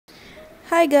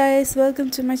Hi guys, welcome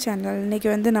to my channel. இன்னைக்கு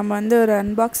வந்து நம்ம வந்து ஒரு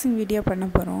unboxing வீடியோ பண்ண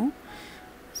போறோம்.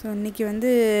 ஸோ இன்னைக்கு வந்து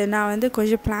நான் வந்து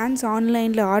கொஞ்சம் பிளான்ஸ்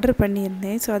ஆன்லைனில் ஆர்டர்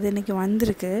பண்ணியிருந்தேன். ஸோ அது இன்னைக்கு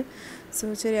வந்திருக்கு. ஸோ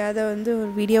சரி அதை வந்து ஒரு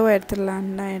வீடியோவாக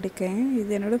எடுத்துடலான்னு தான் எடுக்கேன்.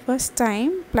 இது என்னோடய ஃபர்ஸ்ட்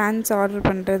டைம் பிளான்ஸ் ஆர்டர்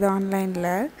பண்ணுறது ஆன்லைனில்.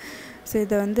 ஸோ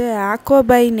இதை வந்து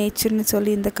aquatic நேச்சர்னு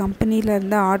சொல்லி இந்த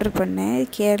கம்பெனியிலேருந்து ஆர்டர் பண்ணேன்.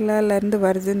 கேரளாவிலேருந்து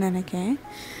வருதுன்னு நினைக்கிறேன்.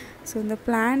 ஸோ இந்த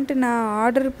பிளான்ட்டு நான்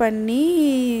ஆர்டர் பண்ணி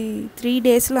 3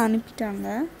 டேஸில் அனுப்பிட்டாங்க.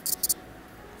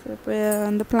 ஸோ இப்போ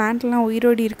அந்த பிளான்ட்லாம்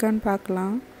உயிரோடி இருக்கான்னு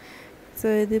பார்க்கலாம். ஸோ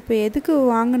இது இப்போ எதுக்கு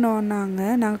வாங்கினோன்னாங்க,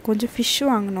 நாங்கள் கொஞ்சம் ஃபிஷ்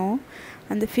வாங்கினோம்.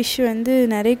 அந்த ஃபிஷ் வந்து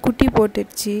நிறைய குட்டி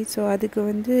போட்டுடுச்சு. ஸோ அதுக்கு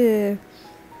வந்து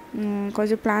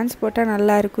கொஞ்சம் பிளான்ஸ் போட்டால்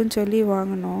நல்லா இருக்குன்னு சொல்லி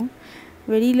வாங்கினோம்.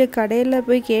 வெளியில் கடையில்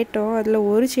போய் கேட்டோம். அதில்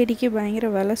ஒரு செடிக்கு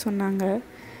பயங்கர விலை சொன்னாங்க.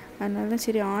 அதனால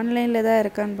சரி ஆன்லைனில் தான்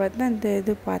இருக்கான்னு பார்த்து அந்த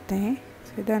இது பார்த்தேன்.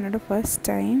 ஸோ இதுதான் என்னோடய ஃபர்ஸ்ட்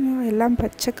டைம். எல்லாம்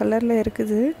பச்சை கலரில்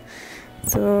இருக்குது.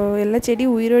 ஸோ எல்லா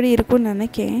செடியும் உயிரோடு இருக்கும்னு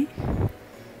நினைக்கேன்.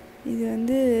 இது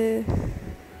வந்து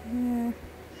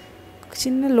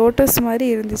சின்ன லோட்டஸ் மாதிரி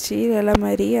இருந்துச்சு, இலை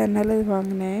மாதிரி. அதனால இது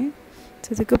வாங்கினேன். ஸோ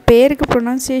இதுக்கு பேருக்கு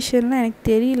ப்ரொனன்சியேஷன்லாம் எனக்கு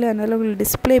தெரியல, அதனால் உங்களுக்கு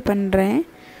டிஸ்பிளே பண்ணுறேன்.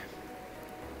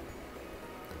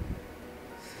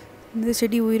 இந்த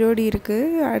செடி உயிரோடு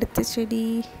இருக்குது. அடுத்த செடி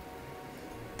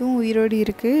இதுவும் உயிரோடு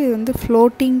இருக்குது. இது வந்து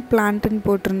ஃப்ளோட்டிங் பிளான்ட்டுன்னு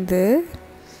போட்டிருந்து.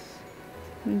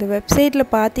 இந்த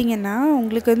வெப்சைட்டில் பார்த்தீங்கன்னா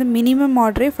உங்களுக்கு வந்து மினிமம்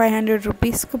ஆர்டரே 500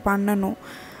 ருபீஸ்க்கு பண்ணணும்.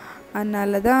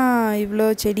 அதனால தான் இவ்வளோ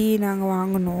செடி நாங்கள்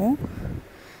வாங்கினோம்.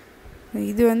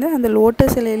 இது வந்து அந்த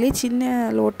லோட்டஸ் இலையிலே சின்ன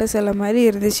லோட்டஸ் இலை மாதிரி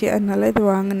இருந்துச்சு, அதனால இது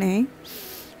வாங்கினேன்.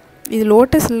 இது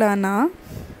லோட்டஸ் இல்லைன்னா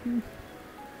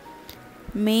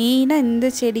மெயினாக இந்த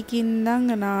செடிக்குன்னு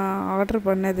தாங்க நான் ஆர்டர்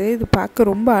பண்ணது. இது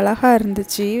பார்க்க ரொம்ப அழகாக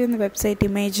இருந்துச்சு இந்த வெப்சைட்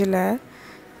இமேஜில்.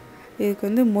 இதுக்கு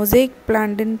வந்து மொசைக்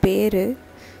பிளான்ட்டுன்னு பேர்.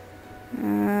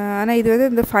 ஆனால் இது வந்து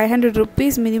இந்த 500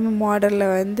 ருபீஸ் மினிமம் ஆர்டரில்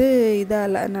வந்து இதாக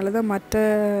இல்லை. அதனால தான் மற்ற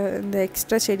இந்த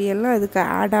எக்ஸ்ட்ரா செடியெல்லாம் அதுக்கு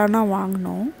ஆட் ஆனால்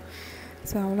வாங்கினோம்.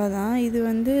 ஸோ அவ்வளோதான். இது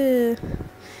வந்து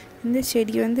இந்த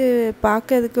செடி வந்து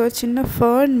பார்க்கறதுக்கு ஒரு சின்ன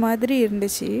ஃபர்ன் மாதிரி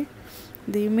இருந்துச்சு.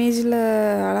 இந்த இமேஜில்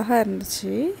அழகாக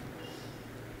இருந்துச்சு.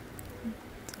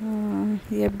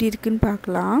 எப்படி இருக்குன்னு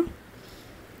பார்க்கலாம்.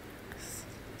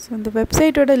 ஸோ இந்த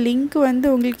வெப்சைட்டோட லிங்க் வந்து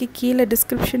உங்களுக்கு கீழே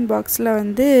டிஸ்கிரிப்ஷன் பாக்ஸில்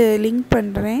வந்து லிங்க்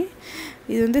பண்ணுறேன்.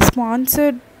 இது வந்து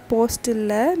ஸ்பான்சர்ட் போஸ்ட்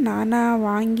இல்லை, நானாக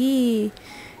வாங்கி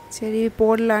சரி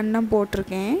போடலான்னு தான்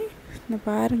போட்டிருக்கேன். இந்த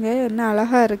பாருங்கள் என்ன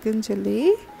அழகாக இருக்குதுன்னு சொல்லி.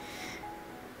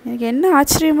 எனக்கு என்ன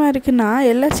ஆச்சரியமாக இருக்குன்னா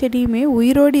எல்லா செடியுமே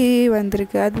உயிரோடி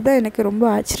வந்திருக்கு. அதுதான் எனக்கு ரொம்ப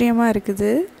ஆச்சரியமாக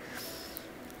இருக்குது.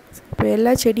 இப்போ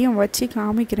எல்லா செடியும் வச்சு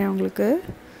காமிக்கிறேன் உங்களுக்கு.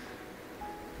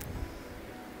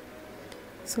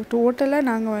 ஸோ டோட்டலாக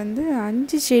நாங்கள் வந்து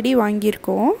 5 செடி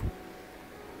வாங்கியிருக்கோம்.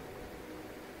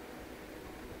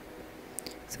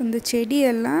 ஸோ இந்த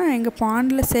செடியெல்லாம் எங்கள்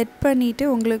பாண்டில் செட் பண்ணிவிட்டு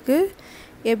உங்களுக்கு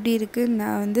எப்படி இருக்குன்னு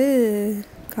நான் வந்து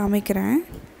காமிக்கிறேன்.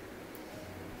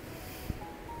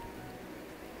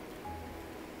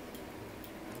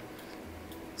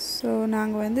 ஸோ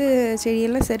நாங்கள் வந்து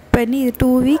செடியெல்லாம் செட் பண்ணி இது 2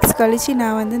 வீக்ஸ் கழித்து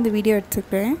நான் வந்து இந்த வீடியோ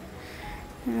எடுத்துக்கிறேன்.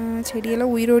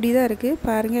 செடியெல்லாம் உயிரோடி தான் இருக்குது.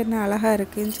 பாருங்கள் என்ன அழகாக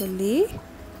இருக்குதுன்னு சொல்லி.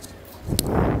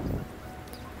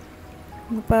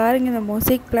 பாருங்கள் இந்த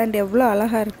மொசைக் பிளான்ட் எவ்வளோ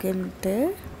அழகாக இருக்குன்ட்டு.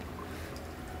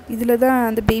 இதில் தான்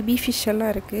அந்த பேபி ஃபிஷ்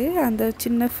எல்லாம் இருக்குது. அந்த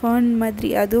சின்ன ஃபர்ன் மாதிரி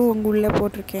அதுவும் உங்கள் உள்ளே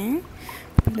போட்டிருக்கேன்.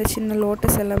 இந்த சின்ன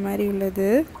லோட்டஸ் எல்லாம் மாதிரி உள்ளது.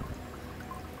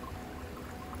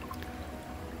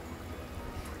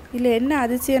 இதில் என்ன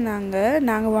அதிசயம்,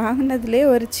 நாங்கள் வாங்கினதுலே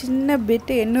ஒரு சின்ன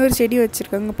பெட்டு இன்னொரு செடி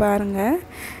வச்சுருக்கோங்க பாருங்கள்.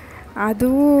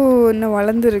 அதுவும் இன்னும்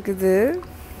வளர்ந்துருக்குது.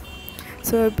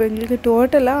 ஸோ இப்போ எங்களுக்கு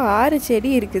டோட்டலாக 6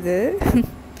 செடி இருக்குது.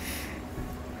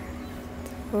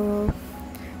 ஸோ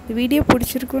வீடியோ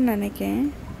பிடிச்சிருக்குன்னு நினைக்கிறேன்.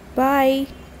 பாய்.